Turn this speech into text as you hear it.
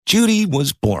Judy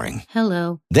was boring.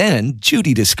 Hello. Then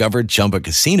Judy discovered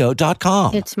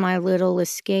ChumbaCasino.com. It's my little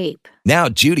escape. Now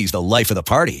Judy's the life of the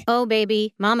party. Oh,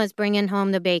 baby, mama's bringing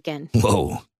home the bacon.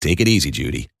 Whoa, take it easy,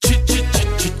 Judy.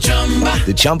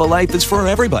 The Chumba life is for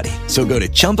everybody. So go to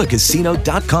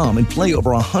ChumbaCasino.com and play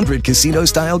over 100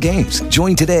 casino-style games.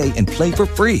 Join today and play for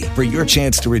free for your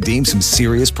chance to redeem some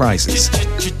serious prizes.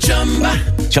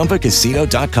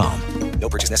 ChumbaCasino.com. No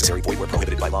purchase necessary. Void where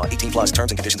prohibited by law. 18 plus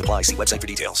terms and conditions apply. See website for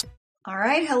details. All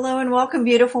right. Hello and welcome,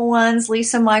 beautiful ones.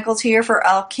 Lisa Michaels here for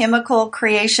Alchemical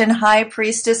Creation High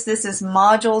Priestess. This is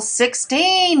Module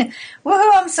 16.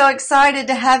 Woohoo! I'm so excited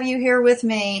to have you here with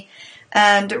me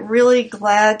and really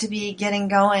glad to be getting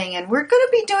going. And we're going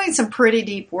to be doing some pretty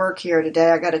deep work here today,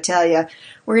 I got to tell you.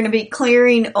 We're going to be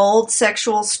clearing old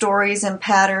sexual stories and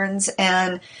patterns,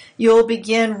 and you'll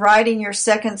begin writing your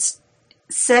second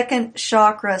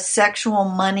chakra sexual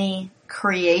money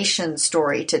creation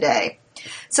story today.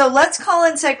 So let's call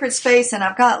in Sacred Space, and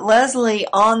I've got Leslie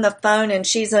on the phone, and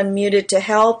she's unmuted to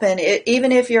help. And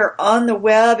even if you're on the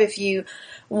web, if you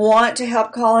want to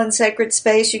help call in Sacred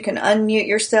Space, you can unmute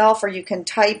yourself or you can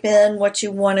type in what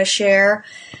you want to share.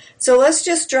 So let's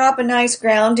just drop a nice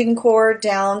grounding cord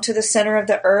down to the center of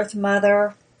the Earth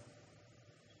Mother.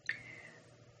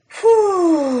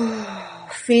 Whew.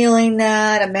 Feeling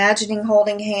that, imagining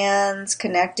holding hands,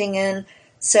 connecting in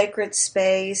sacred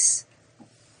space.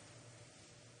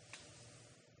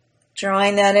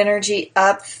 Drawing that energy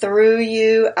up through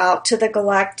you, out to the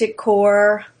galactic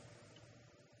core.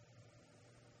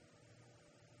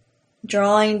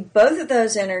 Drawing both of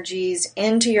those energies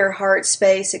into your heart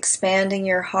space, expanding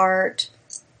your heart.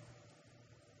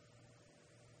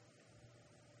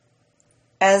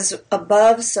 As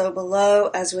above, so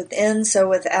below, as within, so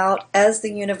without, as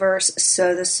the universe,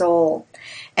 so the soul.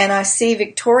 And I see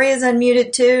Victoria's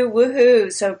unmuted too.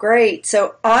 Woohoo, so great.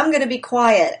 So I'm going to be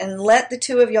quiet and let the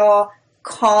two of y'all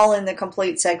call in the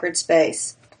complete sacred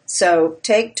space. So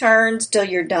take turns till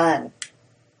you're done.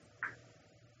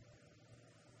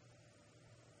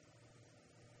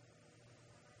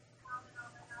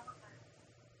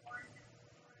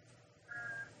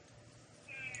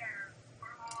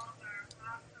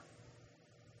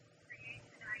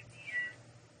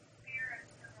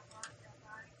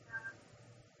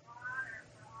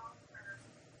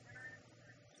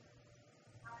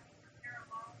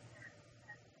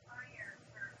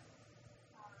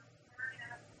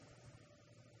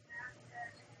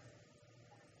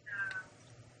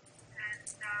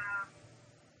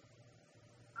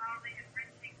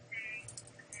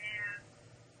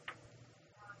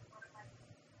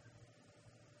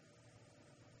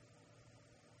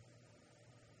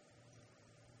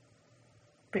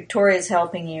 Victoria's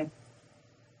helping you.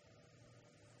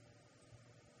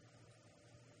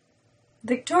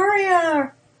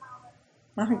 Victoria!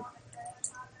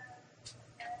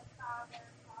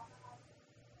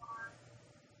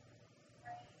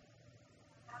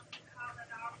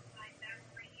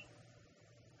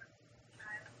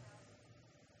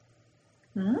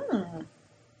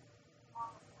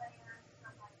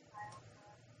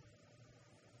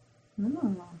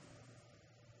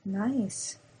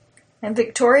 Nice. And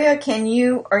Victoria,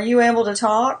 are you able to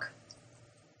talk?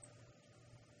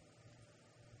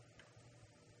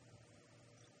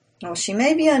 Well, she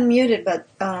may be unmuted, but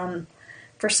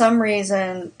for some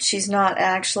reason she's not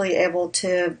actually able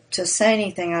to say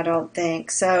anything, I don't think.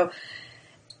 So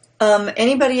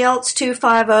anybody else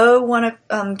 250 want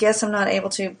to guess I'm not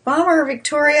able to? Bummer,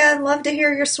 Victoria, I'd love to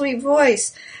hear your sweet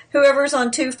voice. Whoever's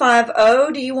on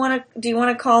 250, do you want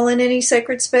to call in any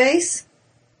sacred space?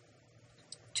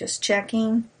 Just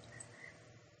checking.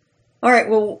 All right,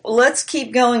 well, let's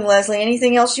keep going, Leslie.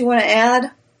 Anything else you want to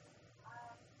add?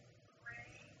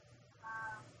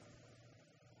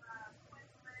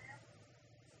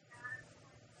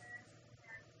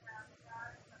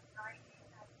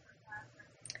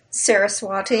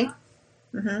 Saraswati.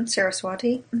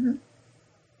 Saraswati.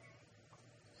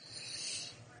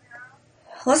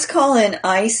 Let's call in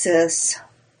Isis.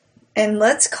 And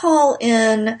let's call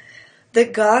in the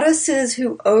goddesses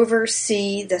who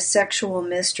oversee the sexual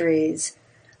mysteries.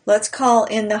 Let's call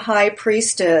in the High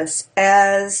Priestess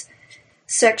as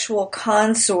sexual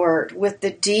consort with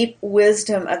the deep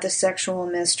wisdom of the sexual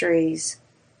mysteries.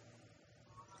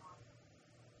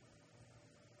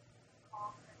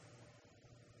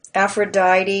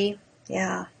 Aphrodite,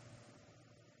 yeah.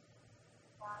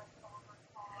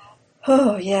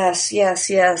 Oh, yes, yes,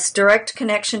 yes. Direct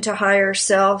connection to higher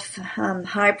self,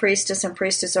 High Priestess and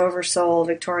Priestess Oversoul,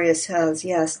 Victoria says.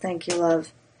 Yes, thank you,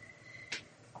 love.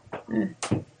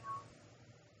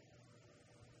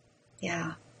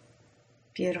 Yeah,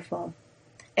 beautiful.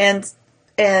 And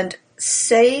and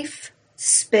safe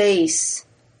space,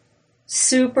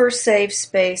 super safe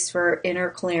space for inner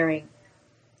clearing,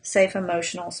 safe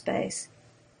emotional space.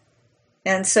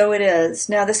 And so it is.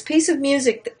 Now this piece of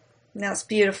music, that's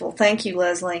beautiful. Thank you,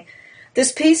 Leslie.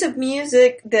 This piece of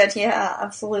music that, yeah,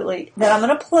 absolutely, that I'm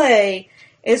going to play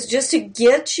is just to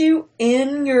get you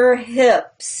in your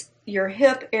hips, your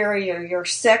hip area, your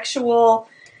sexual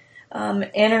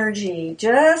energy.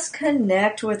 Just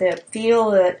connect with it,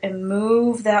 feel it, and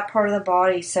move that part of the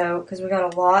body. So, because we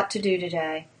got a lot to do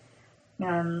today.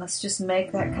 Let's just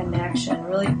make that connection.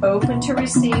 Really open to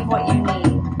receive what you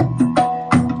need.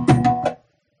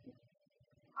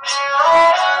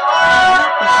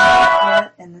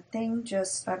 And the thing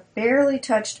just, I barely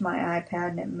touched my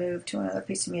iPad and it moved to another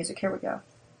piece of music. Here we go.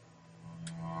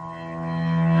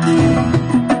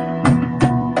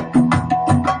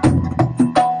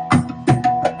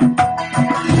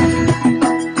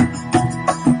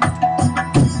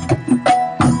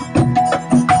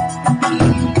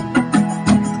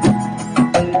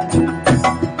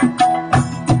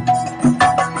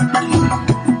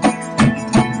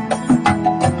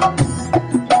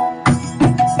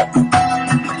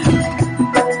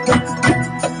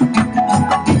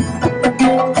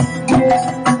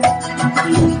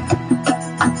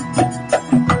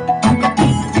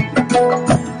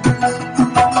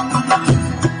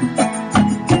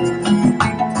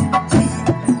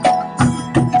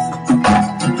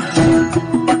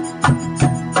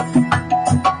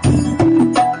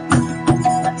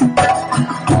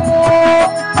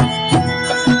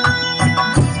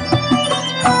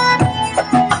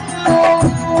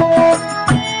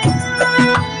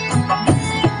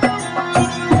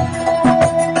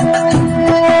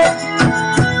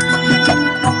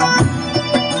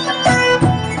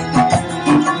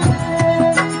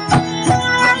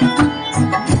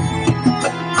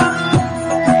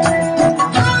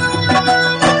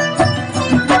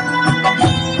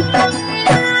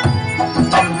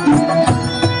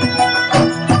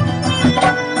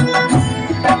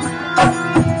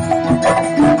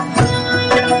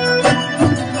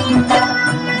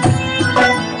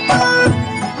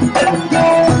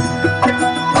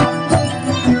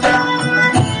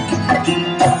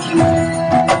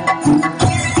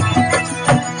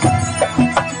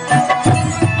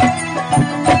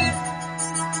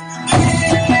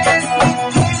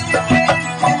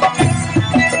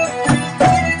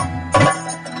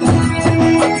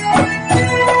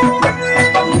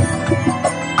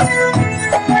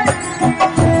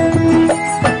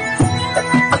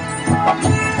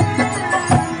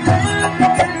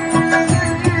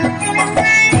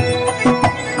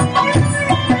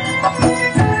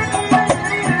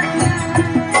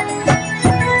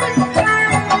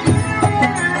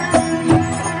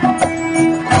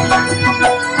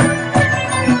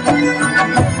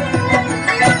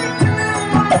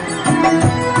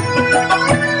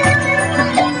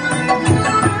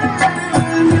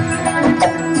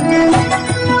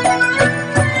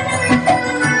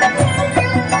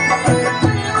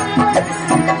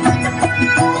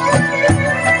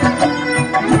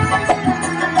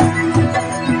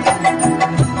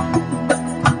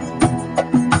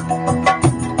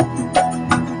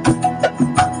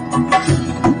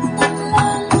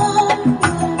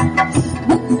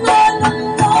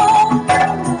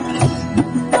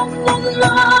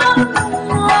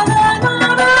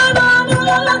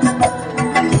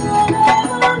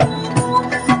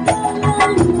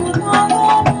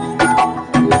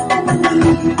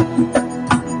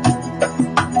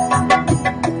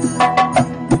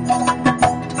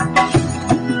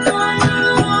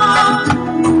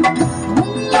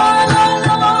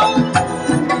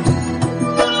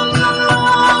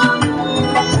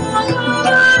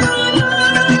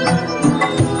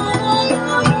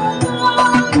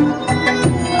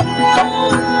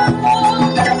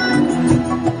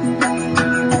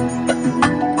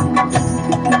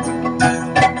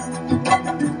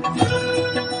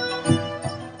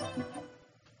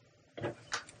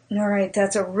 All right,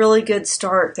 that's a really good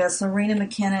start. That's Lorena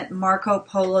McKenna, Marco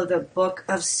Polo, The Book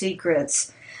of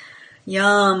Secrets.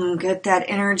 Yum, get that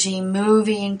energy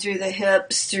moving through the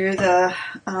hips, through the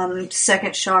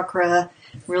second chakra,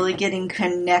 really getting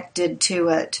connected to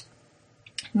it.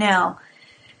 Now,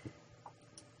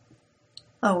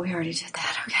 we already did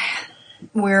that, okay.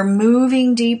 We're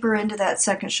moving deeper into that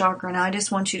second chakra, and I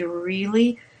just want you to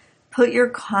really put your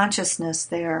consciousness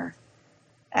there.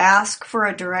 Ask for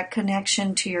a direct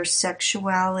connection to your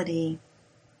sexuality.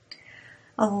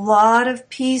 A lot of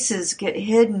pieces get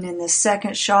hidden in the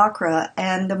second chakra,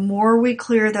 and the more we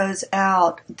clear those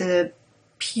out, the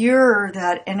purer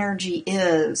that energy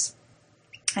is.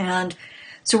 And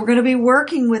So we're going to be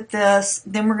working with this.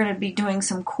 Then we're going to be doing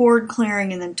some cord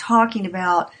clearing and then talking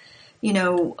about,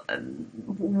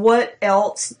 what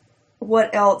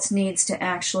else needs to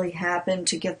actually happen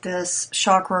to get this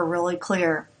chakra really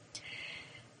clear.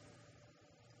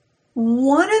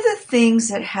 One of the things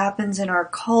that happens in our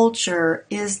culture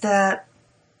is that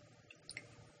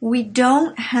we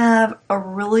don't have a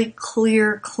really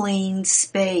clear, clean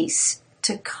space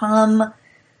to come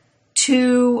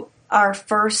to our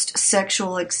first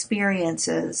sexual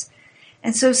experiences.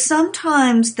 And so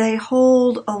sometimes they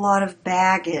hold a lot of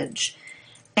baggage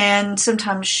and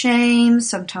sometimes shame,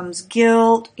 sometimes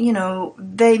guilt.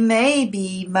 They may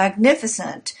be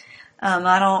magnificent.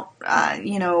 I don't,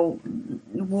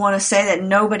 want to say that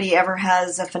nobody ever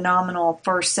has a phenomenal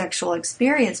first sexual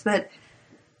experience, but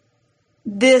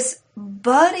this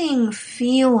budding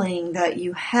feeling that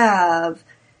you have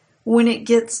when it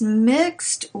gets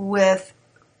mixed with,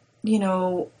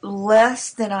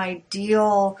 less than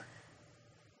ideal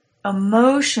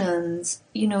emotions,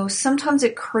 sometimes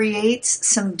it creates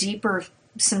some deeper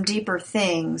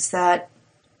things that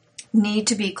need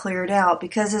to be cleared out.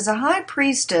 Because as a high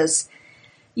priestess,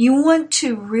 you want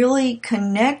to really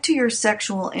connect to your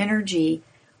sexual energy,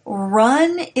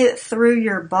 run it through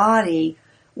your body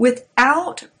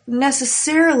without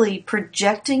necessarily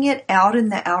projecting it out in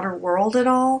the outer world at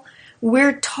all.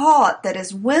 We're taught that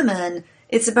as women,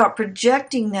 it's about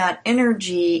projecting that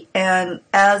energy and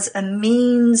as a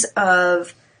means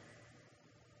of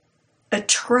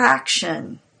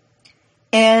attraction.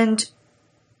 And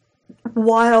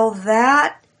while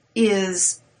that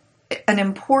is an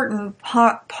important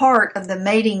part of the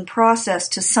mating process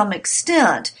to some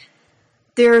extent,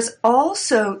 there's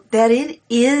also that it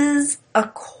is a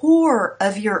core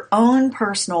of your own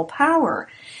personal power.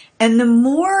 And the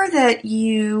more that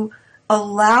you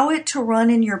allow it to run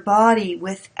in your body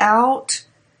without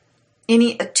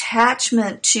any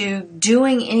attachment to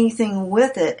doing anything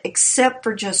with it except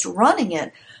for just running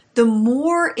it, the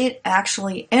more it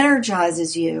actually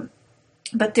energizes you.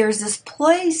 But there's this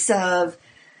place of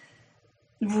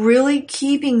really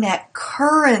keeping that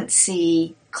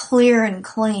currency clear and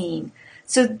clean.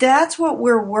 So that's what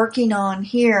we're working on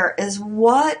here, is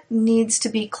what needs to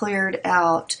be cleared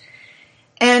out.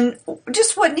 And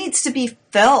just what needs to be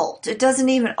felt. It doesn't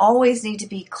even always need to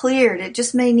be cleared. It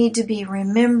just may need to be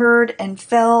remembered and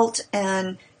felt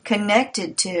and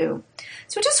connected to.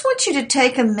 So I just want you to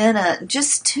take a minute,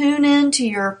 just tune into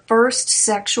your first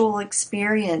sexual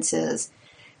experiences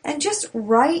and just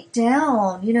write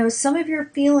down, some of your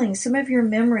feelings, some of your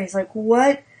memories, like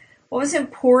what was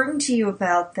important to you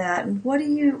about that, and what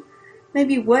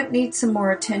needs some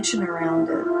more attention around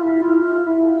it.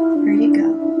 Here you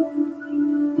go.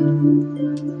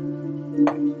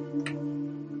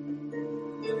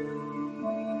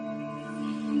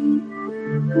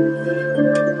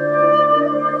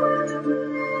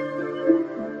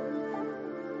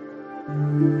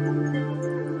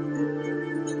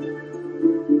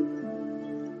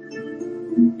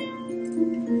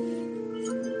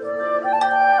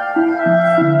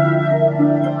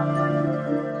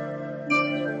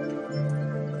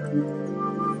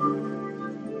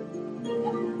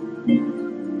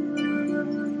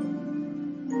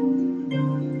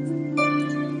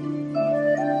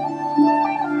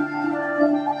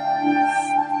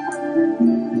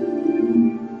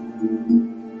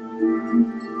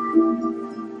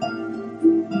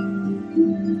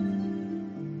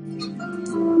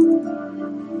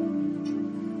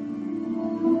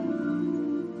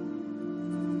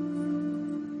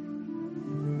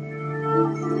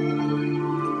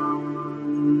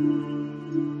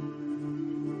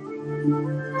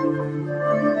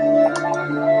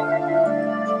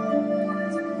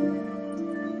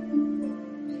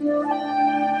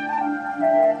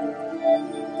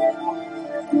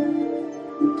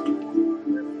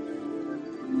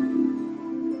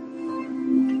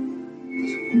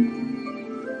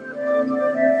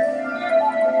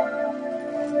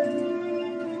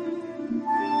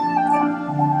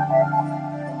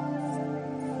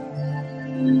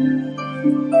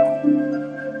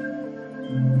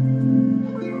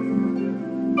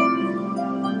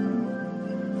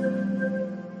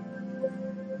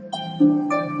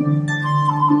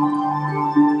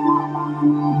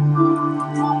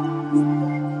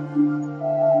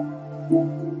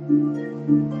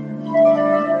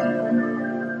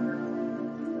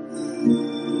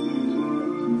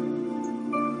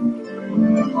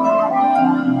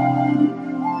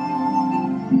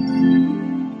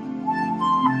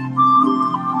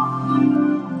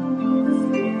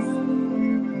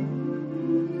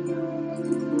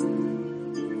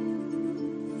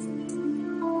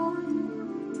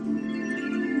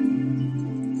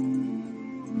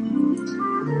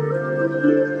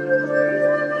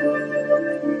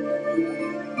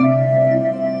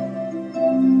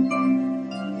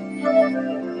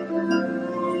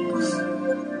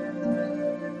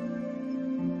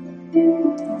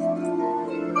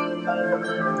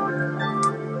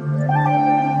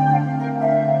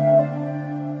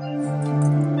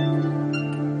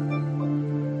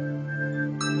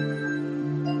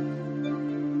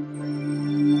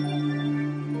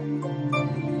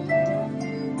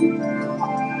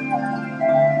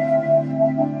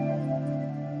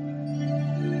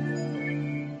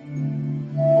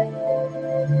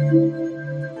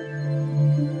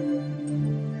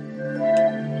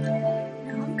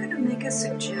 I'm going to make a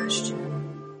suggestion.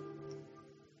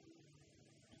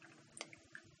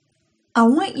 I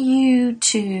want you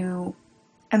to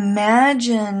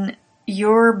imagine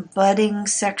your budding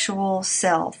sexual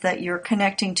self that you're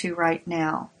connecting to right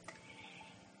now,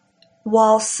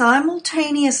 while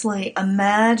simultaneously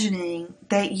imagining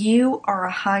that you are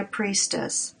a high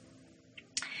priestess.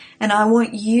 And I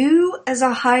want you as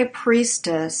a high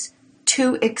priestess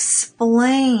to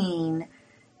explain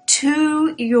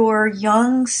to your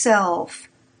young self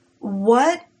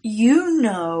what you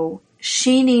know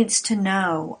she needs to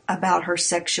know about her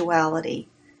sexuality.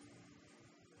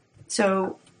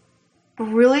 So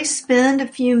really spend a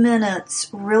few minutes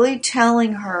really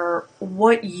telling her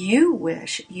what you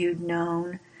wish you'd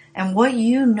known and what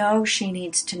you know she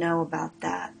needs to know about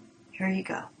that. Here you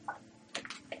go.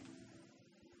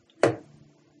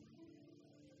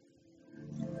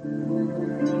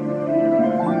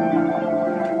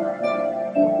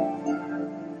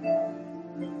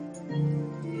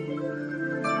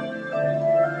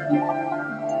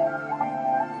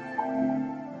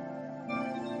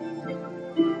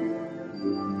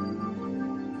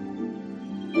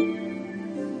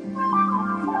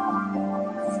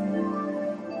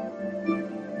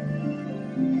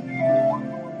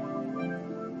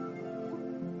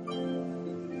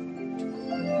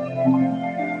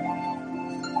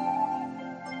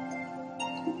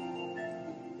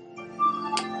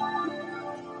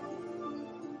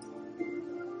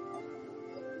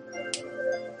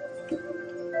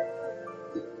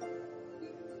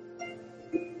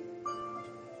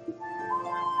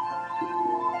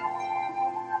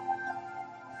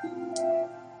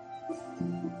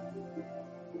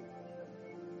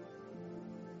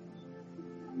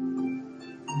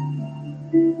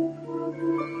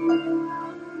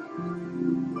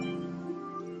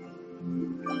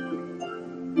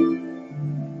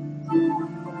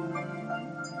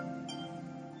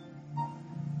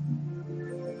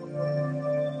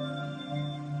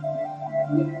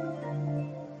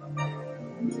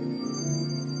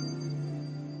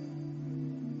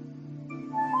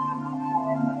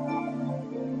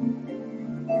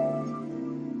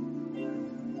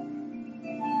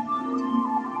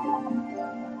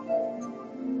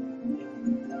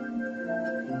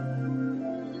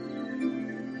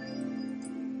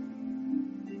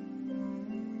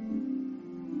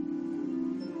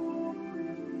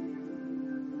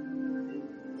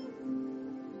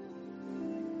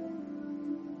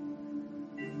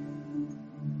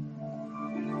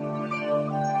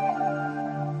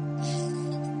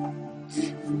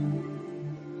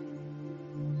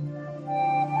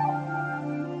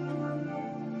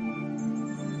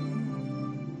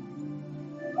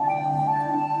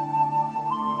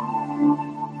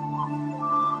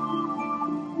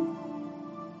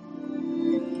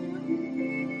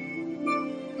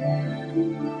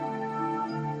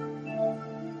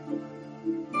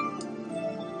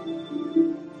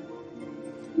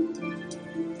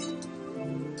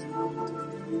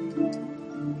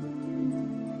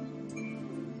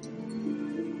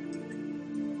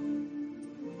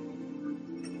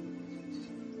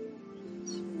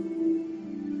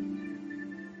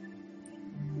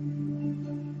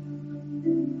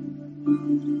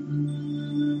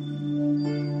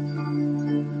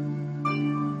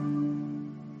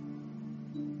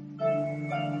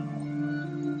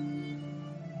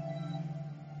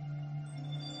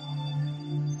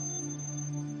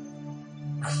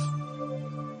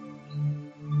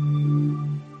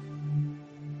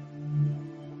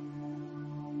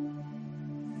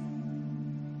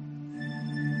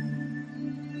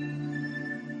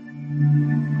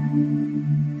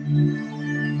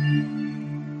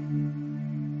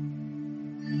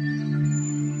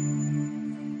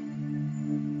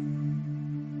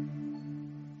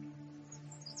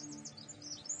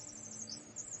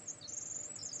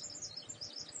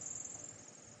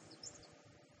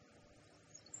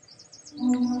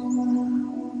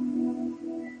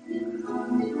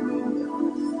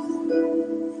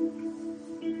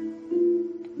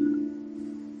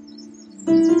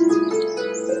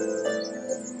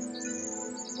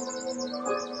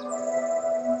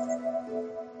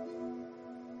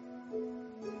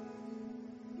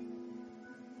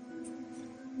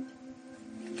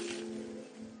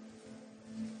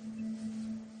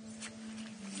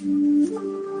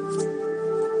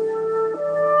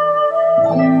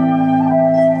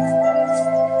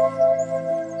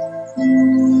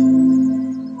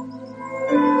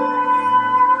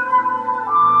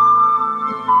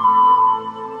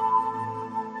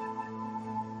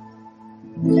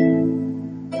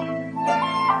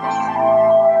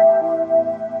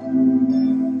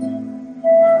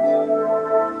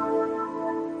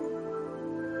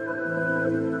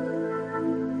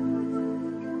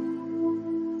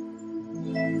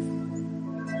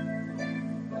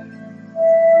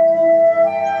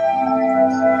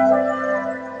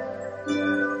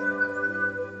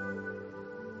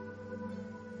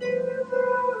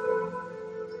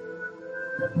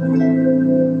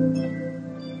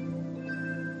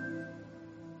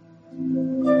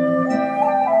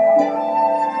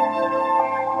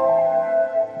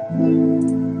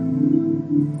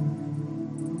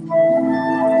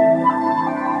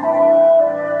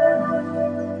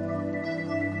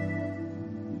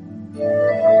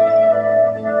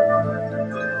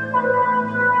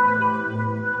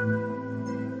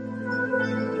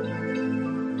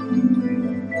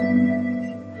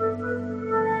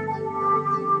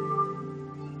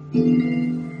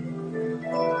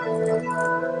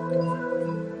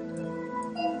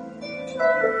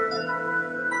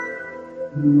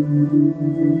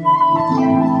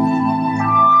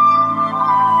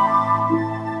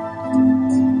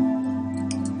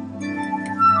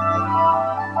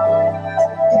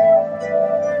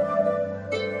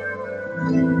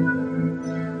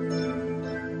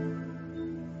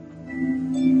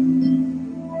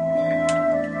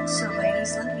 So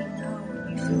ladies, let me know when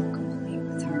you feel complete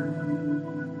with her.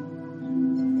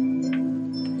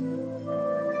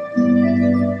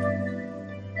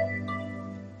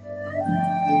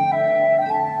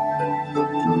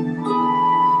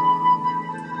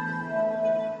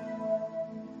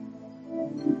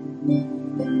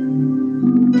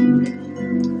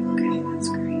 Okay, that's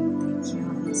great. Thank you.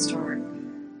 I'm going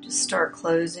to start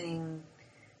closing,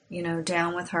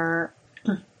 down with her.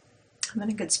 I'm in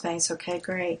a good space. Okay,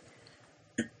 great.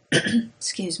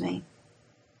 Excuse me.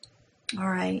 All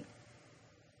right.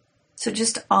 So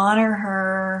just honor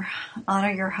her,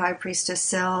 honor your high priestess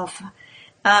self.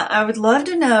 I would love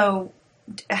to know,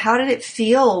 how did it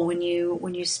feel when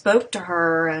you spoke to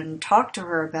her and talked to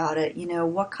her about it?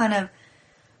 What kind of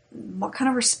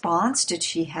response did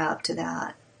she have to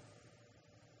that?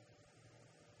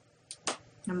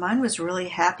 And mine was really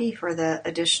happy for the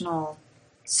additional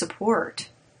support.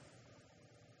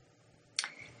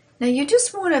 Now you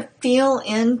just want to feel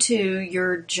into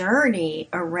your journey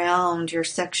around your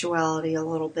sexuality a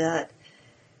little bit.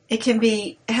 It can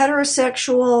be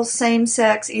heterosexual,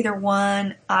 same-sex, either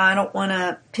one. I don't want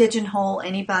to pigeonhole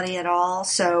anybody at all.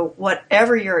 So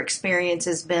whatever your experience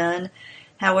has been,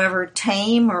 however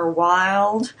tame or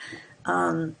wild.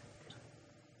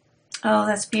 Oh,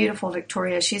 that's beautiful,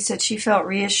 Victoria. She said she felt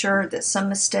reassured that some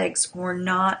mistakes were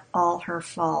not all her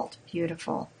fault.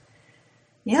 Beautiful.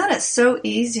 Yeah, and it's so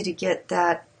easy to get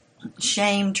that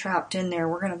shame trapped in there.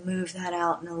 We're going to move that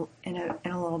out in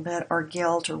a little bit, or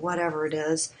guilt, or whatever it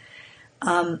is.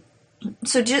 I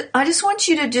just want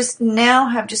you to just now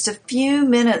have just a few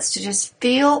minutes to just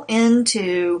feel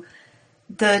into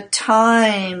the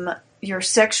time, your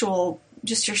sexual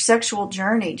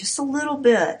journey, just a little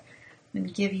bit,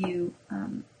 and give you a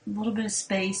little bit of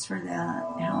space for that,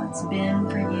 how it's been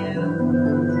for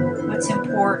you, what's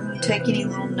important. Take any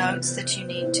little notes that you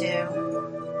need to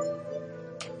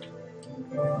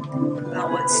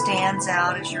about what stands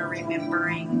out as you're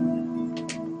remembering.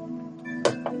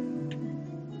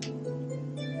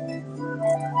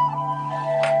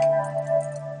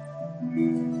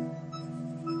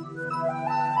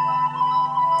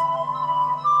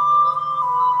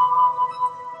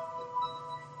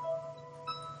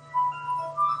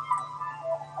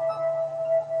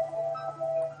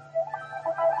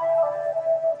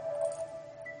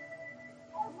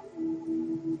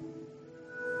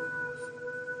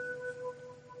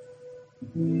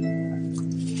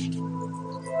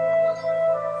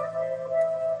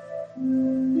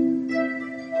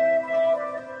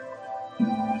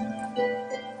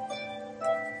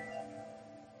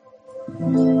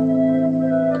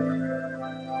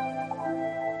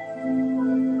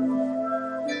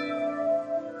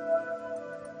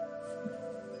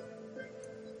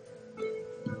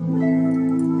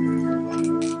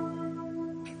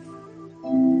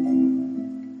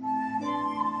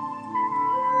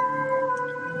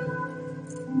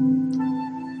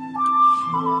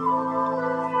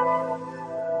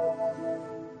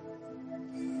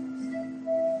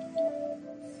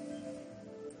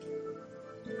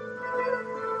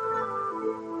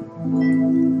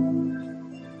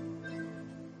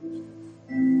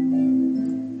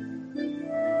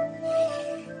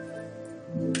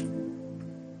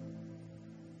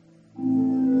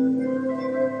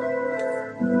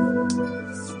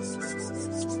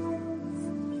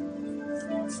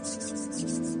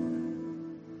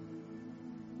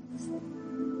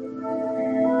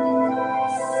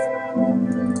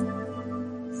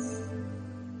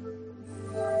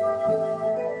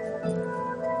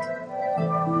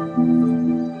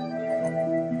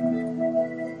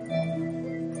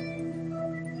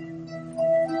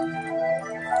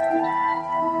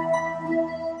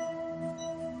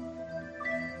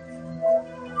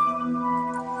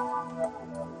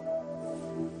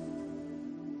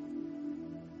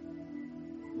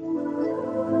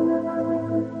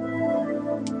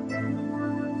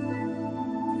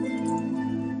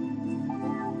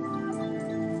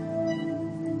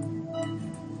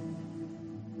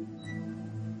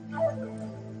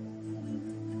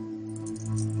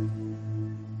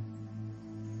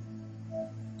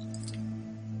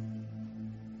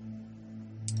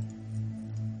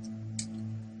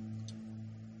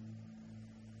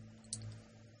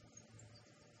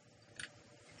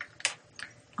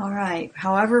 All right.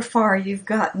 However far you've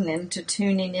gotten into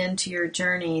tuning into your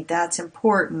journey, that's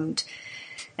important.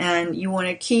 And you want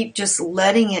to keep just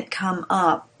letting it come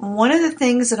up. One of the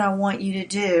things that I want you to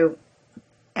do,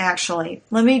 actually,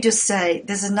 let me just say,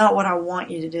 this is not what I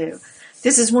want you to do.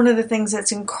 This is one of the things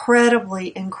that's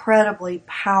incredibly, incredibly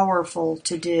powerful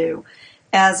to do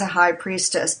as a high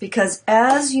priestess. Because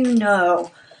as you know,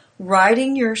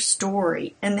 writing your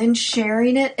story and then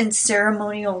sharing it in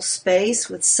ceremonial space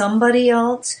with somebody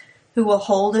else who will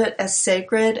hold it as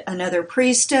sacred, another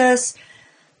priestess,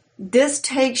 this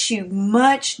takes you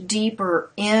much deeper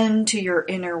into your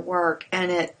inner work,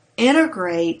 and it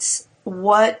integrates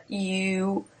what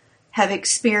you have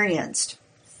experienced.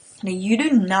 Now, you do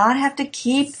not have to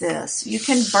keep this. You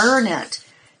can burn it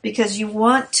because you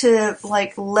want to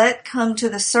let come to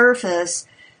the surface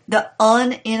the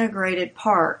unintegrated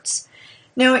parts.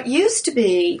 Now, it used to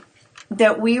be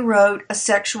that we wrote a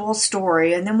sexual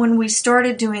story, and then when we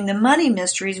started doing the money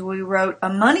mysteries, we wrote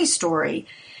a money story.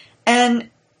 And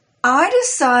I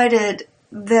decided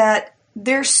that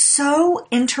they're so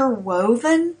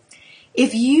interwoven.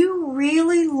 If you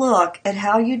really look at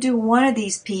how you do one of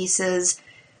these pieces,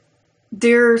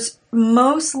 there's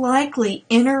most likely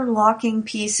interlocking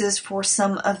pieces for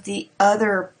some of the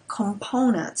other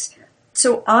components.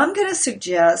 So I'm going to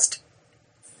suggest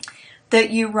that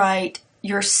you write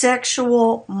your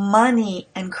sexual, money,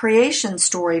 and creation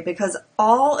story, because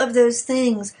all of those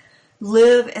things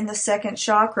live in the second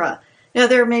chakra. Now,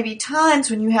 there may be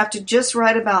times when you have to just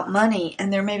write about money,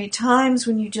 and there may be times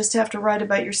when you just have to write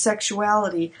about your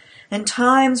sexuality, and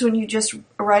times when you just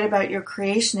write about your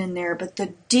creation in there. But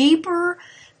the deeper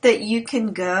that you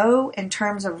can go in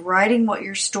terms of writing what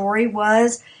your story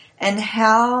was and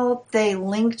how they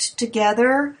linked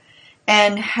together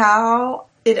and how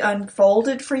it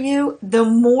unfolded for you, the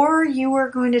more you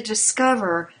are going to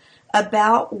discover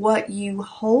about what you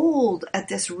hold at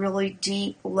this really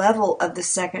deep level of the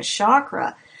second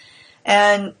chakra.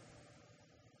 And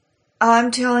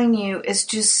I'm telling you, it's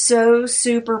just so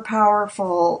super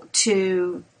powerful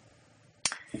to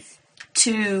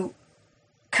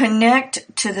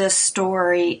connect to this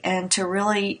story and to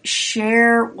really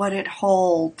share what it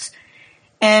holds.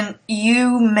 And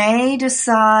you may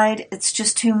decide it's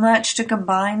just too much to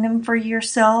combine them for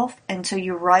yourself, and so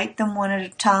you write them one at a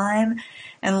time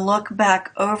and look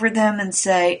back over them and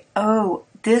say, oh,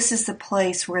 this is the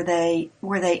place where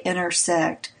they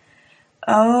intersect.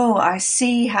 Oh, I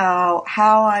see how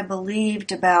I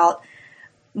believed about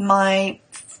my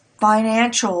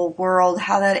financial world,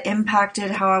 how that impacted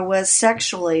how I was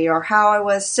sexually, or how I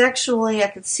was sexually. I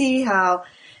could see how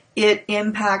it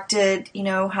impacted,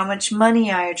 how much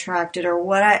money I attracted or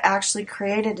what I actually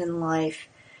created in life.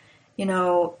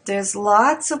 There's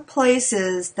lots of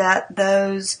places that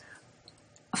those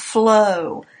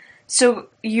flow. So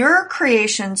your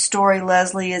creation story,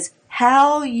 Leslie, is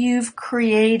how you've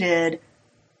created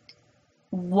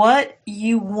what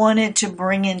you wanted to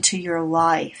bring into your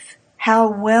life. How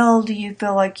well do you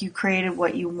feel like you created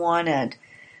what you wanted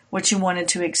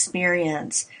to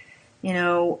experience?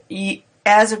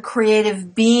 As a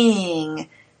creative being,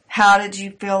 how did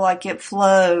you feel like it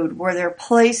flowed? Were there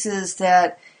places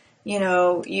that,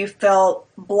 you felt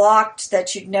blocked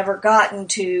that you'd never gotten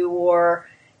to, or,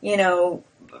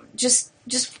 just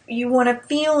you want to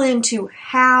feel into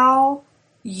how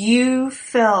you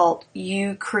felt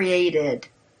you created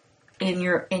in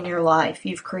your life.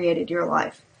 You've created your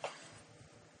life.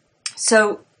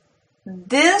 So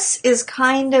this is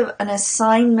kind of an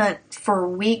assignment for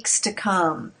weeks to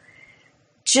come.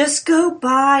 Just go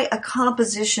buy a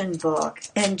composition book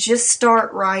and just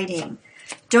start writing.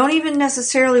 Don't even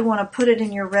necessarily want to put it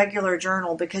in your regular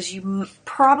journal, because you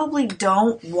probably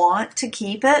don't want to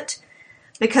keep it,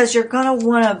 because you're going to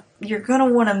want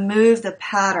to move the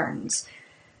patterns.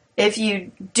 If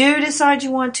you do decide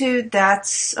you want to,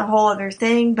 that's a whole other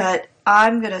thing, but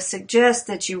I'm going to suggest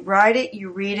that you write it, you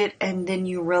read it, and then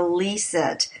you release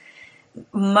it.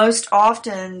 Most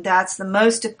often, that's the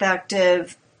most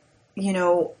effective,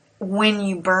 when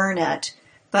you burn it.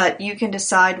 But you can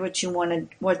decide what you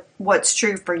want to, what's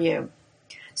true for you.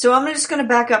 So I'm just going to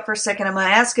back up for a second. I'm going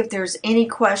to ask if there's any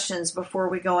questions before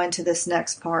we go into this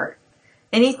next part.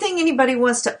 Anything anybody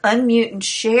wants to unmute and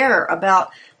share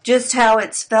about just how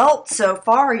it's felt so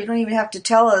far? You don't even have to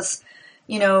tell us,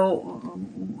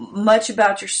 much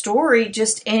about your story.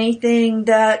 Just anything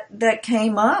that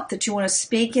came up that you want to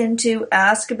speak into,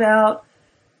 ask about,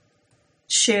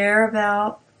 share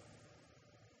about.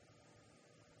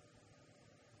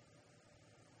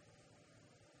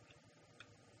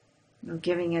 I'm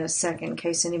giving it a second in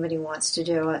case anybody wants to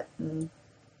do it. And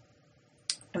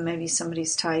maybe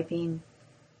somebody's typing.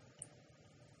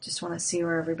 Just want to see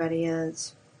where everybody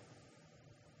is.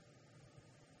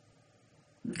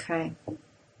 Okay.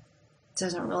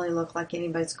 Doesn't really look like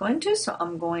anybody's going to, so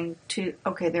I'm going to...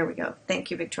 Okay, there we go. Thank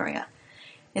you, Victoria.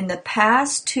 In the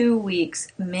past 2 weeks,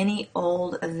 many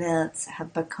old events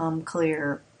have become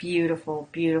clear. Beautiful,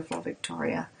 beautiful,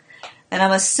 Victoria. And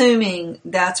I'm assuming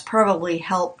that's probably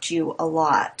helped you a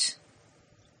lot.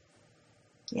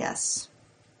 Yes.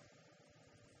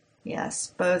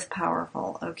 Yes, both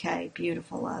powerful. Okay,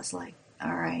 beautiful, Leslie.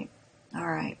 All right, all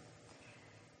right.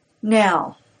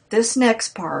 Now, this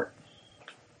next part.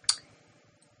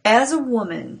 As a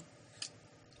woman,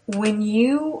 when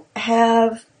you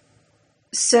have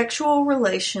sexual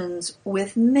relations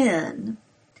with men,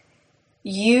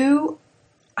 you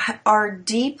are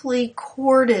deeply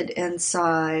corded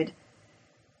inside.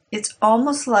 It's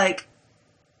almost like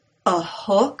a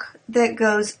hook that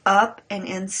goes up and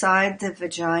inside the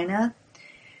vagina.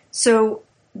 So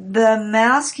the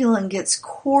masculine gets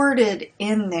corded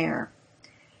in there.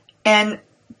 And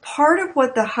part of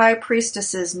what the high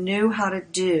priestesses knew how to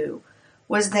do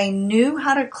was they knew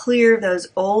how to clear those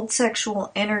old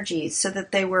sexual energies so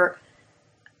that they were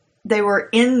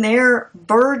in their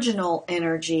virginal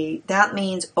energy. That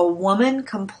means a woman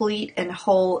complete and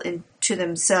whole into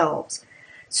themselves.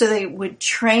 So they would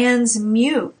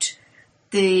transmute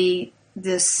the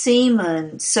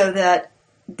semen so that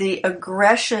the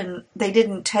aggression, they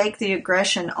didn't take the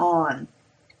aggression on,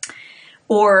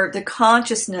 or the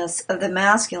consciousness of the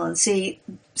masculine. See,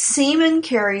 semen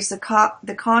carries the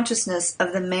consciousness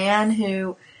of the man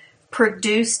who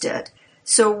produced it.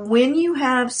 So when you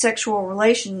have sexual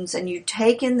relations and you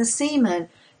take in the semen,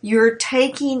 you're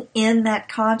taking in that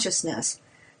consciousness.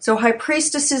 So high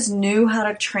priestesses knew how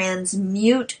to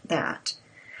transmute that.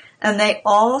 And they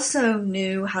also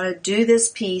knew how to do this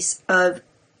piece of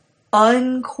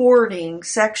uncording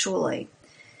sexually.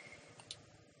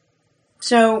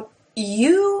 So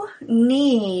you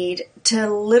need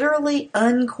to literally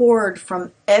uncord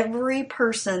from every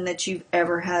person that you've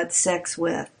ever had sex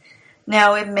with.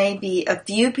 Now, it may be a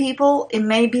few people, it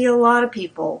may be a lot of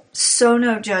people, so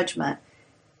no judgment.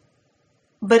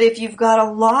 But if you've got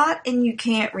a lot and you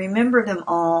can't remember them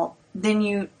all, then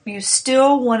you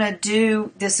still want to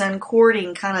do this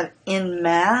uncording kind of en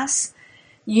masse.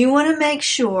 You want to make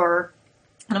sure,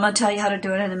 and I'm going to tell you how to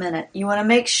do it in a minute, you want to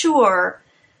make sure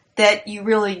that you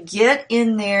really get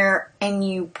in there and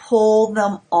you pull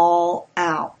them all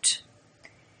out.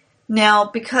 Now,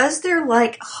 because they're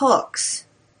like hooks,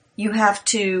 you have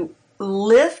to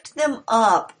lift them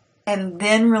up and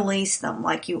then release them.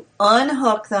 Like you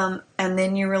unhook them and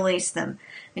then you release them.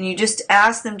 And you just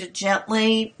ask them to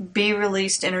gently be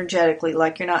released energetically,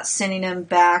 like you're not sending them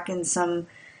back in some,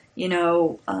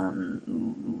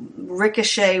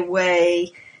 ricochet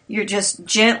way. You're just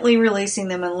gently releasing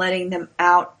them and letting them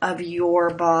out of your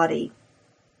body.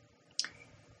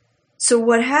 So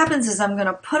what happens is I'm going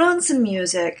to put on some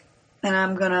music and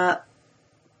I'm going to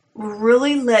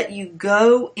really let you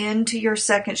go into your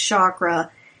second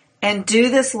chakra and do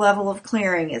this level of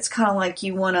clearing. It's kind of like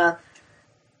you want to,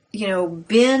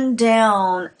 bend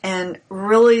down and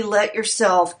really let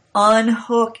yourself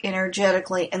unhook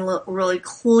energetically and really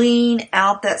clean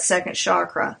out that second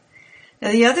chakra.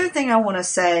 Now, the other thing I want to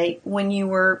say, when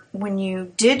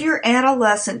you did your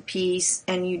adolescent piece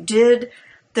and you did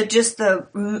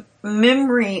the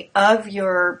memory of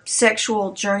your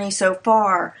sexual journey so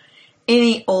far,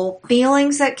 any old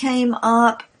feelings that came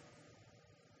up,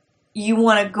 you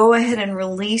want to go ahead and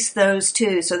release those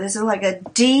too. So this is like a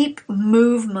deep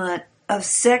movement of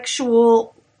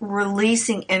sexual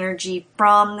releasing energy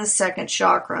from the second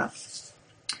chakra.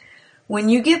 When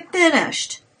you get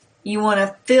finished, you want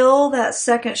to fill that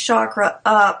second chakra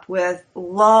up with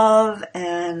love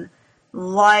and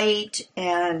light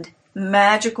and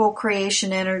magical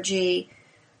creation energy.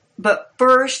 But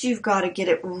first, you've got to get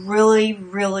it really,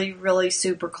 really, really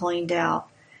super cleaned out.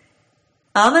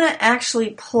 I'm going to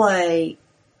actually play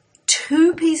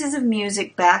 2 pieces of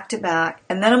music back to back,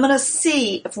 and then I'm going to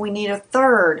see if we need a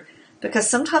third, because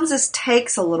sometimes this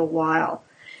takes a little while.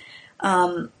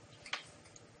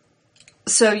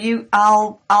 So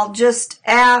I'll just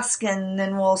ask, and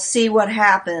then we'll see what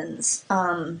happens. But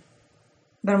I'm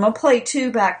going to play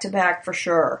 2 back to back for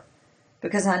sure,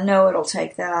 because I know it'll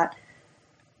take that.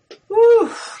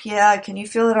 Whew, yeah, can you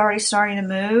feel it already starting to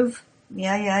move?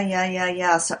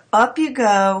 Yeah. So up you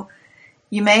go.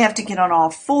 You may have to get on all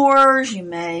fours. You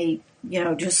may,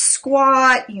 just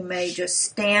squat. You may just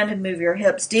stand and move your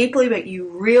hips deeply, but you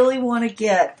really want to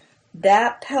get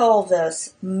that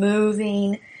pelvis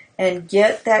moving and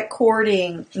get that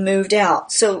cording moved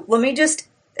out. So let me just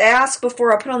ask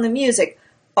before I put on the music,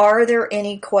 are there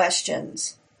any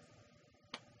questions?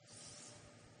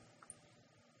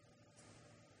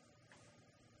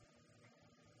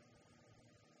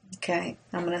 Okay,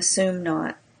 I'm going to assume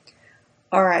not.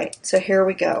 All right, so here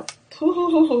we go.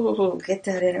 Get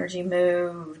that energy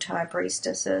moved, High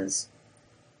Priestesses.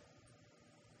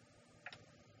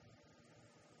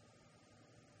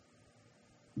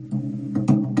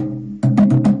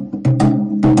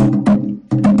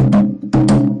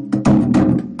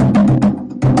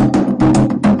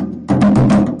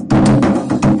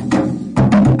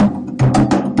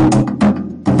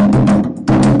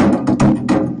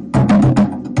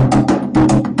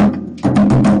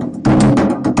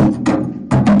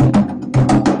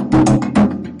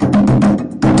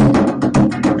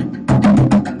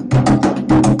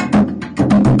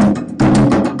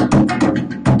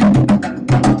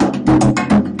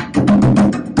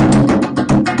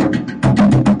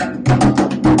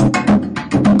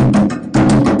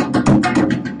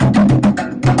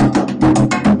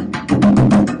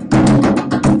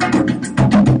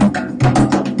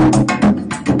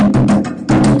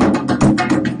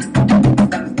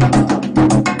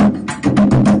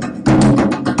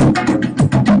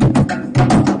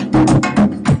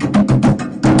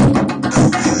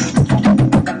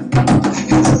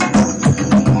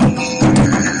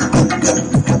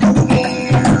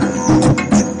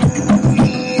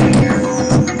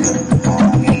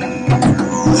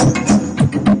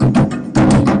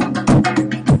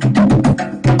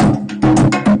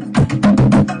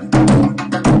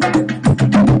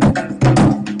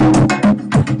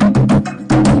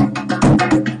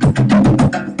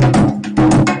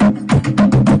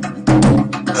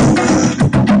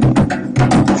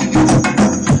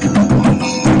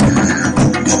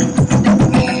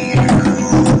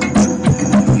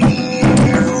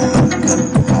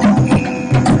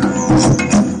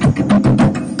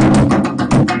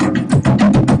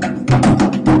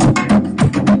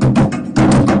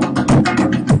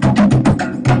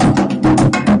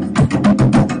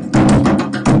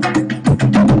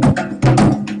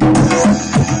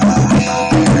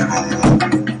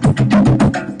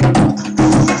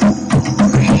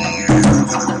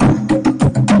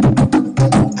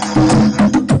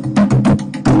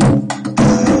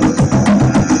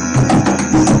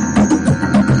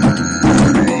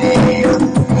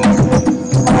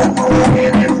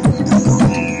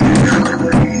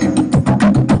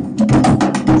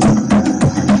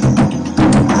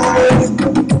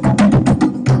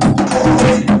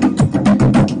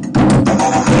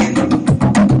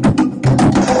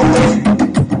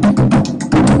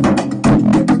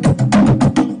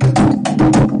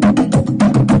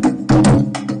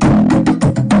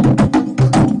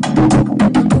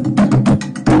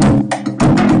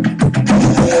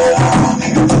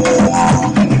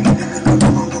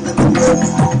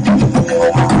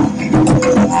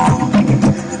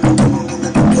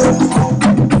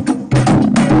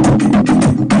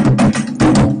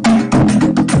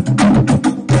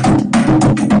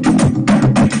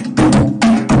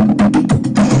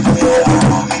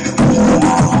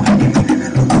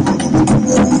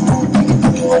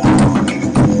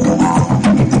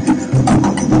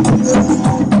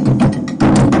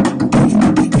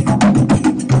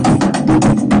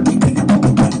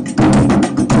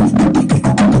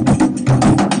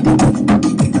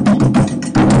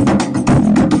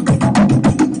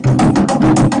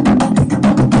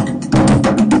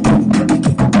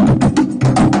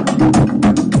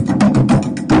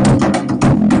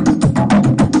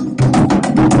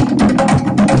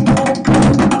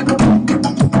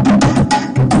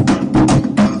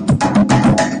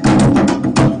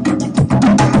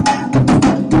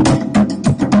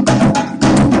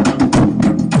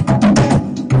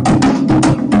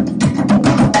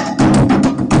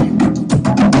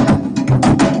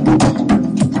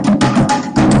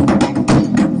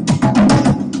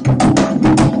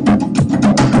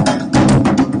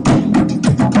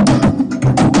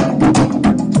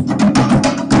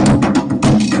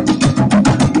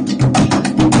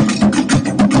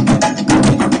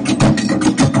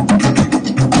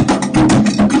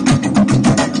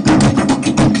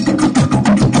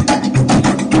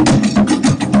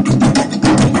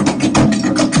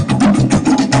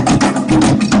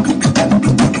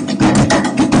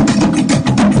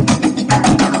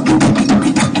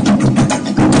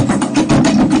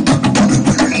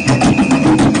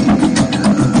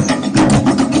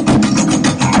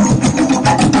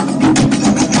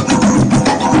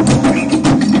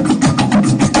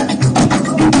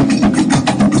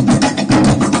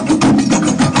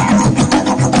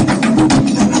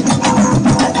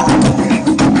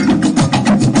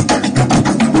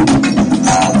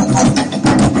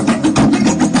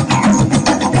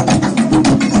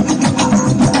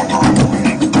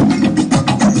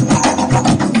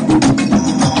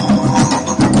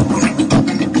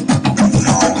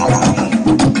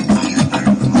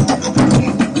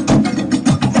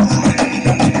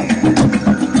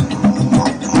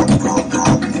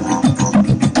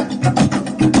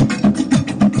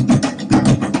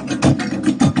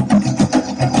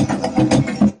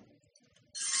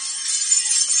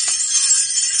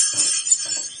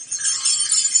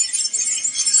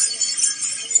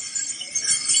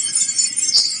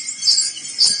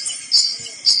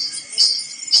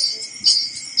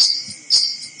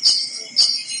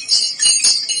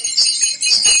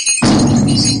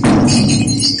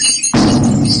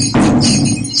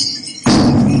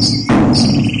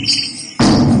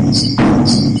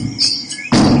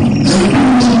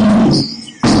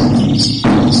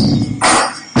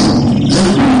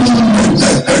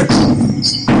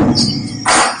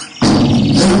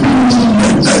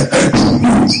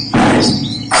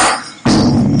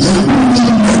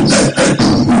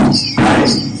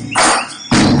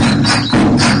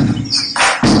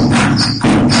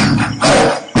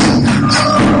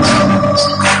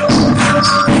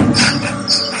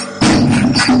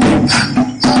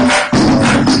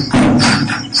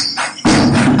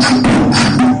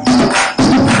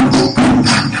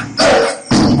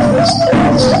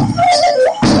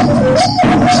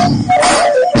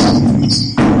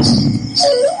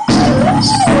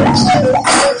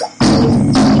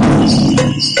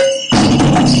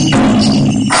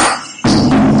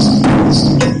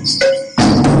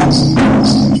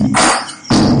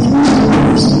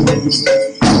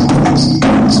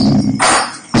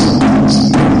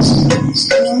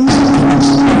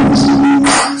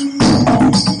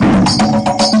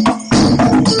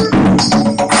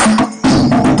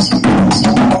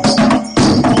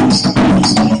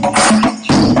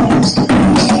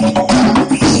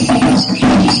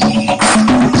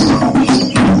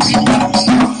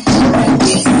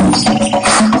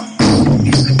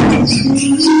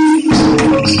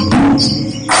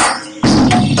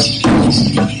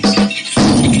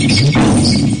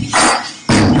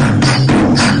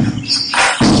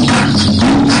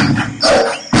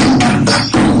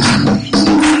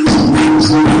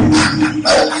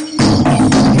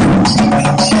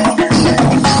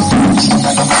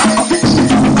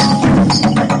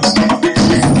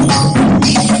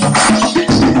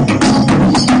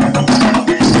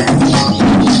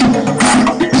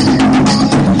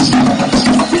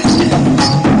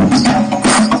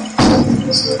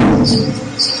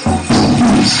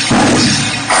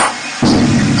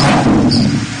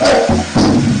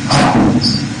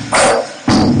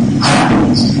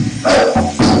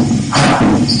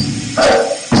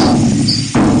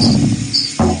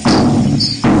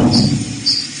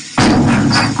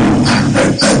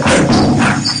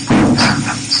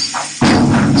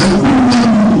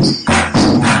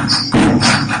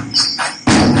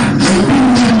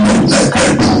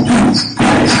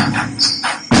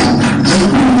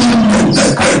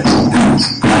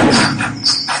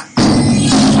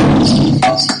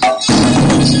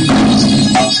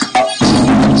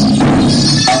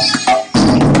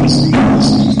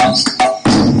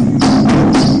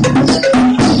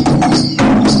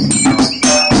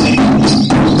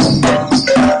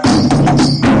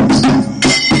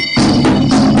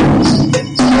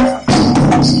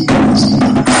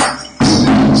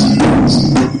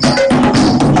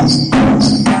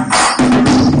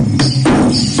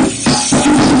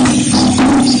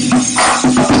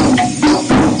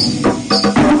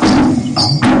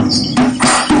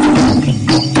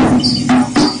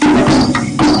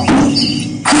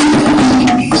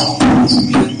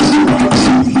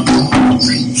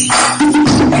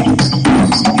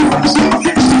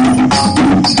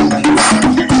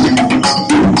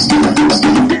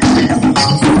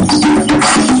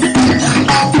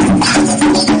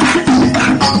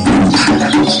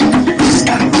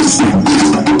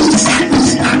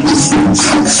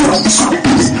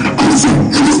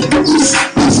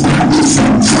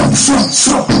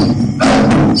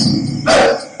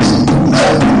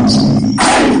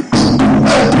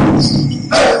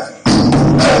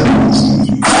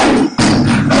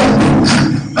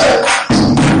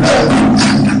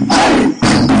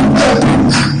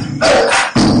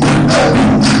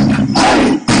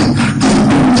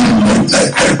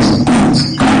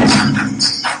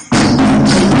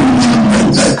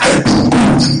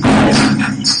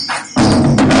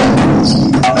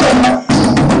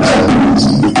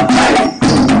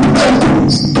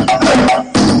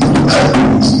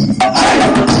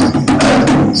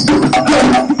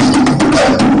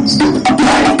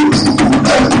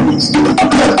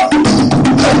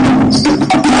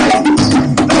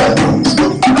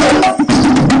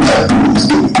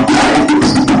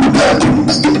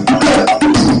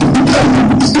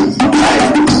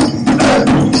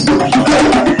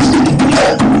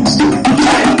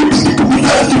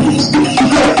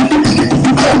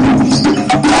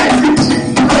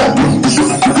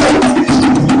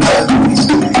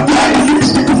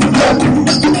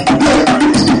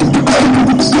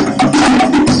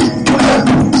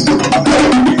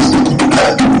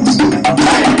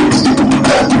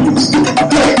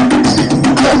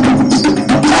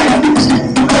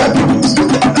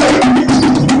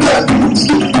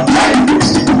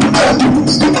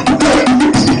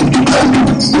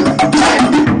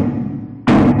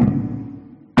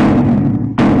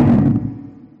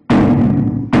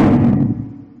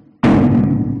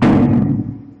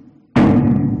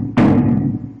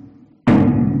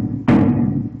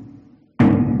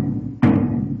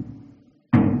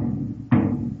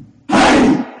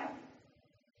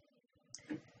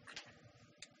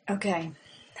 Okay.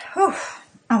 Whew.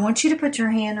 I want you to put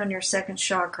your hand on your second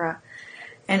chakra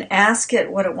and ask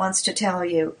it what it wants to tell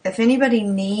you. If anybody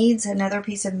needs another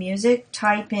piece of music,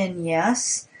 type in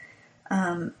yes.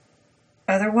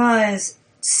 Otherwise,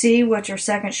 see what your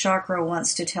second chakra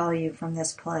wants to tell you from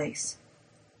this place.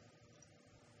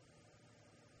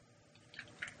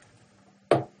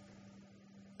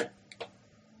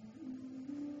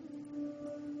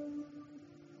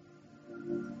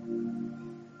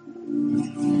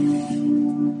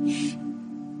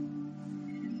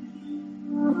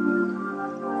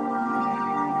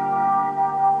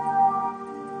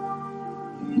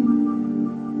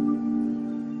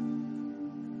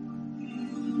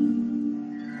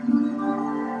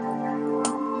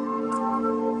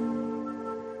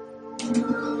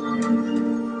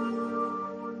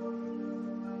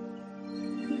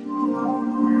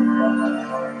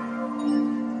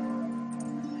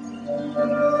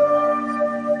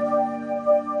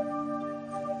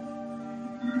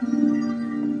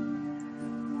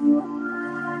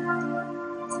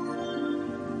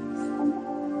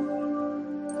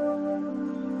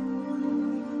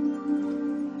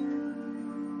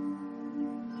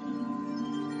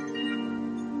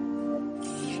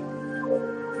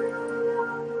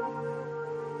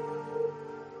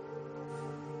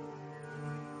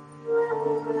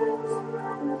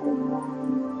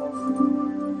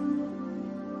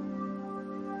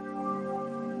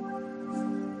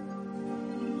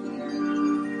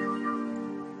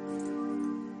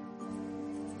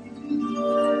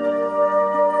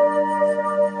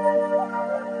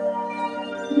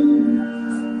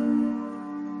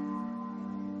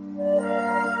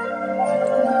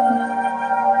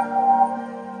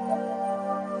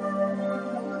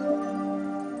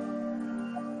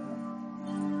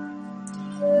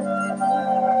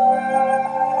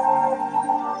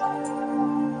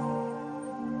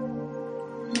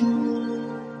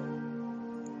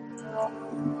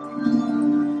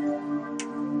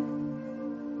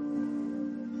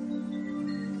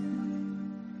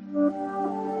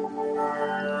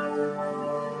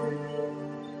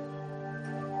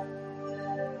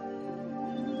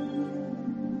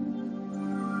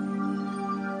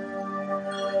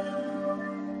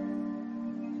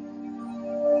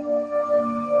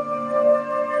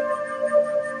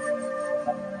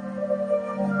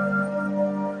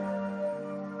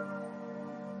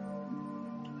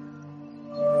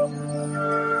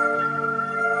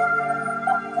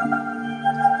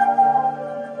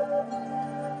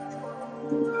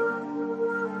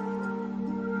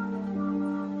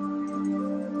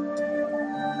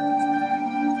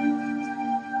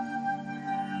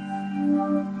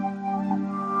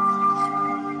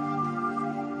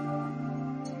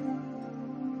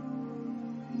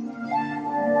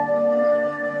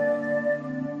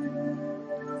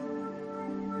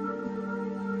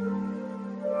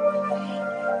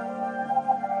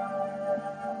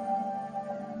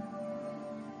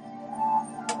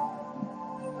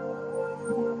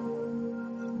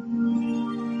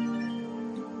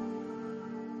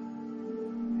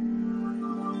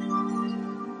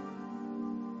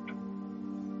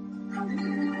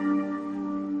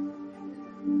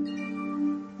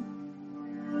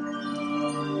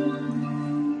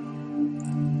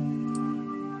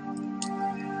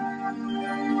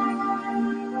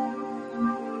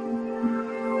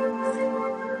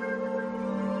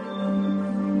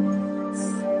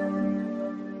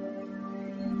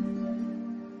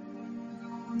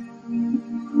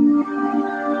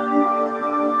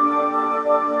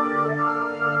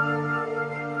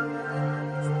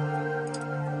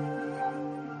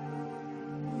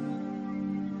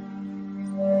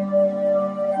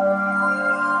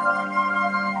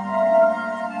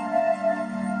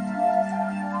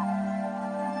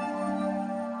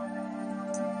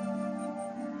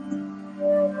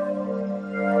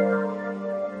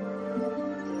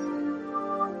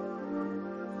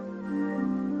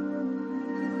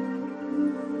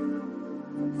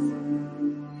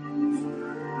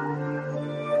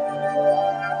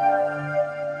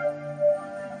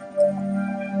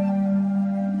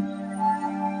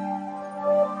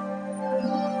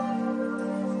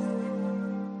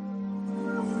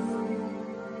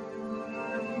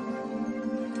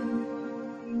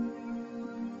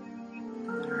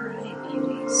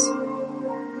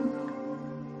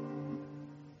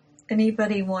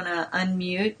 Anybody want to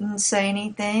unmute and say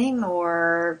anything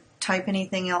or type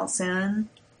anything else in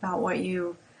about what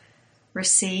you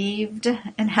received?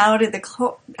 And how did the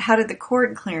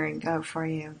chord clearing go for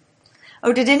you?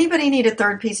 Oh, did anybody need a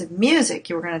third piece of music?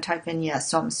 You were going to type in yes,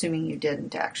 so I'm assuming you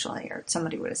didn't actually, or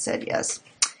somebody would have said yes.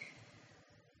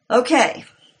 Okay.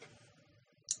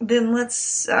 then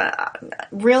let's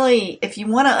really, if you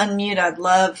want to unmute, I'd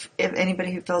love if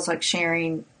anybody who feels like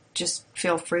sharing, just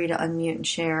feel free to unmute and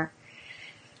share.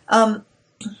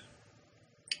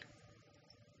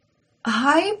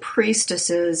 High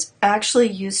priestesses actually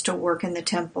used to work in the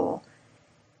temple,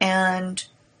 and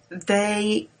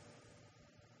they,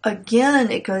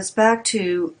 again, it goes back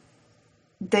to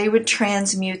they would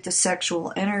transmute the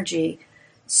sexual energy.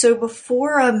 So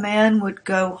before a man would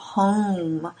go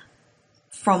home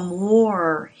from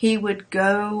war, he would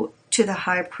go to the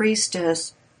high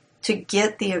priestess to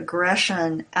get the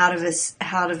aggression out of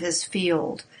his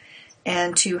field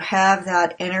and to have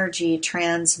that energy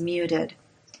transmuted.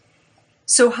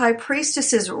 So high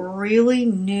priestesses really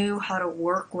knew how to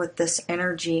work with this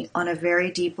energy on a very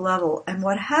deep level. And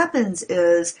what happens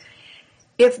is,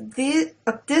 if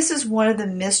this is one of the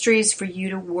mysteries for you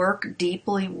to work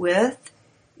deeply with,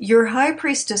 your high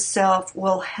priestess self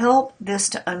will help this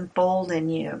to unfold in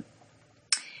you.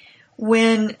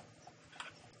 When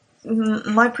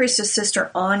my priestess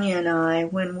sister Anya and I,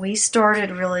 when we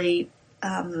started really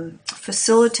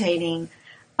facilitating,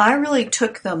 I really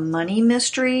took the money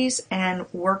mysteries and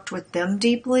worked with them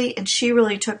deeply, and she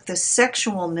really took the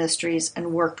sexual mysteries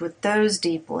and worked with those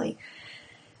deeply.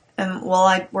 While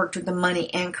I worked with the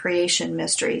money and creation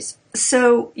mysteries.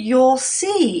 So you'll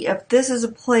see if this is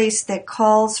a place that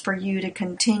calls for you to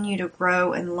continue to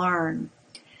grow and learn.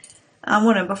 I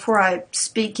want to, before I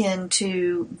speak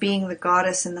into being the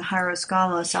goddess in the Hieros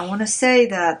Gamos, I want to say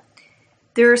that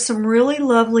there are some really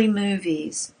lovely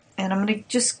movies, and I'm going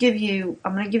to give you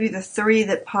the three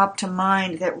that pop to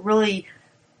mind that really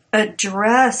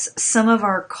address some of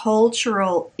our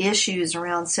cultural issues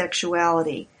around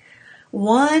sexuality.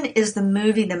 One is the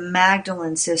movie The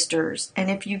Magdalene Sisters,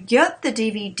 and if you get the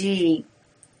DVD,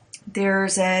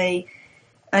 there's an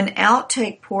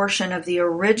outtake portion of the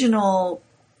original,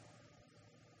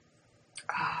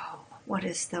 what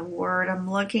is the word I'm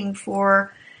looking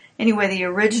for? Anyway, the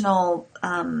original,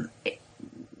 anyway,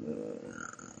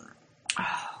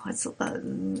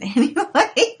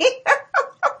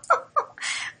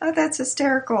 oh, that's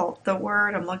hysterical, the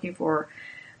word I'm looking for.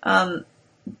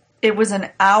 It was an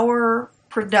hour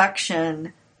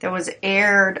production that was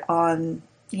aired on,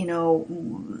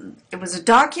 it was a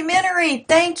documentary.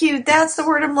 Thank you. That's the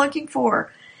word I'm looking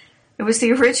for. It was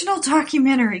the original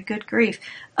documentary. Good grief.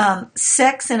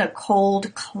 Sex in a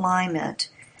Cold Climate.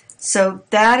 So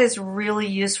that is really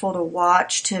useful to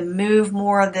watch to move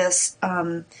more of this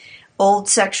old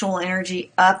sexual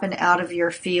energy up and out of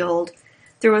your field.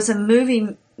 There was a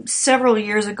movie several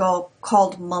years ago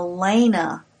called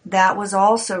Milena. That was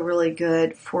also really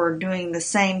good for doing the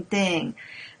same thing.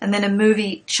 And then a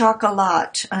movie,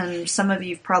 Chocolat, and some of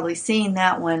you have probably seen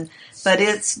that one, but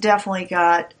it's definitely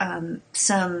got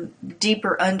some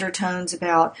deeper undertones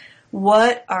about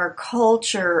what our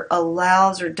culture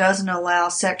allows or doesn't allow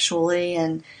sexually,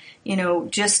 and,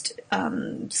 just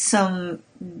some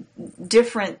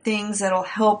different things that'll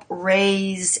help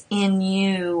raise in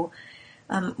you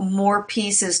more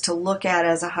pieces to look at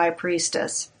as a high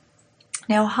priestess.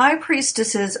 Now, high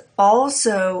priestesses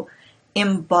also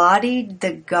embodied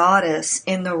the goddess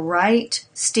in the right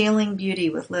Stealing Beauty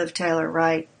with Liv Taylor,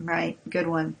 right, good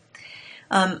one.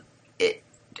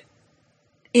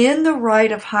 In the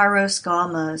rite of Hieros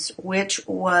Gamos, which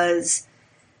was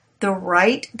the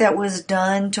rite that was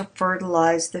done to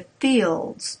fertilize the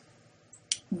fields,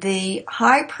 the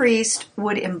high priest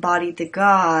would embody the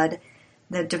god,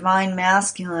 the divine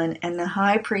masculine, and the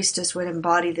high priestess would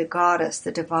embody the goddess,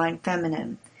 the divine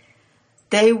feminine.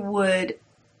 They would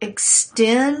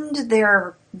extend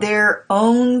their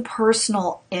own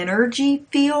personal energy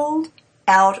field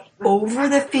out over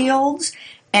the fields,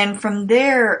 and from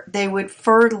there they would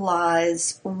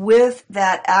fertilize with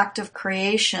that act of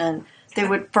creation. They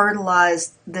would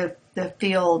fertilize the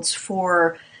fields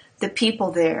for the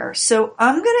people there. So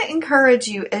I'm going to encourage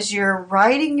you, as you're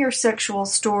writing your sexual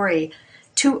story,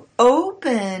 to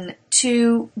open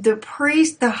to the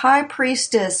high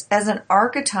priestess as an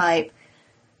archetype,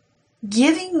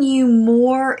 giving you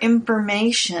more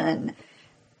information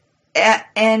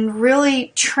and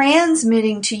really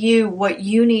transmitting to you what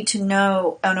you need to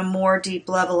know on a more deep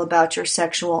level about your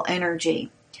sexual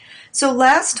energy. So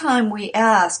last time we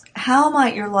asked, how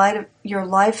might your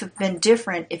life have been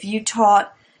different if you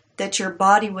taught that your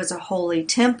body was a holy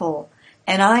temple?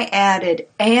 And I added,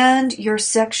 and your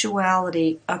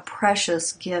sexuality a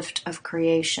precious gift of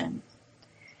creation.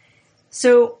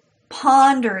 So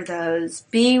ponder those,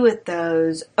 be with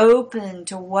those, open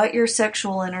to what your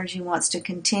sexual energy wants to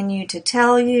continue to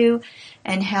tell you,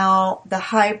 and how the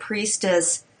high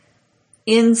priestess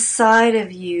inside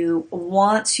of you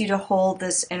wants you to hold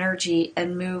this energy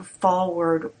and move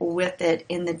forward with it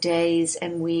in the days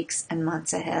and weeks and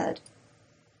months ahead.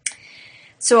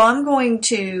 So I'm going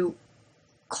to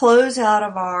close out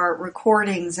of our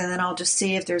recordings, and then I'll just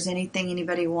see if there's anything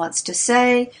anybody wants to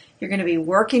say. You're going to be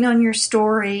working on your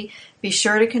story. Be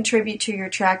sure to contribute to your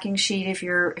tracking sheet if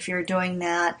you're doing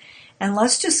that. And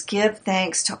let's just give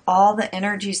thanks to all the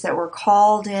energies that were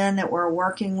called in, that we're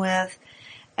working with,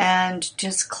 and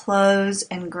just close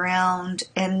and ground.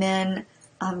 And then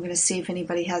I'm going to see if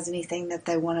anybody has anything that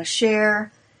they want to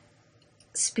share,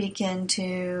 speak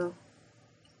into.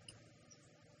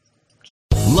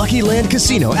 Lucky Land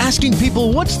Casino, asking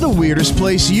people, what's the weirdest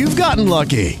place you've gotten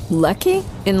lucky? Lucky?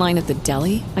 In line at the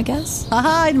deli, I guess?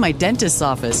 Aha, in my dentist's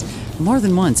office. More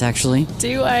than once, actually.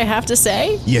 Do I have to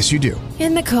say? Yes, you do.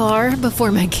 In the car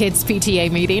before my kids'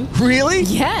 PTA meeting. Really?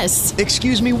 Yes.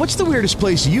 Excuse me, what's the weirdest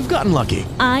place you've gotten lucky?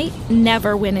 I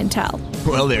never win and tell.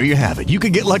 Well, there you have it. You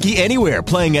can get lucky anywhere,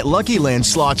 playing at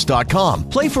LuckyLandSlots.com.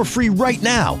 Play for free right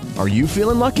now. Are you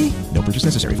feeling lucky? No purchase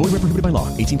necessary. Void where prohibited by law.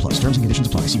 18+. Terms and conditions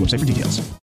apply. See website for details.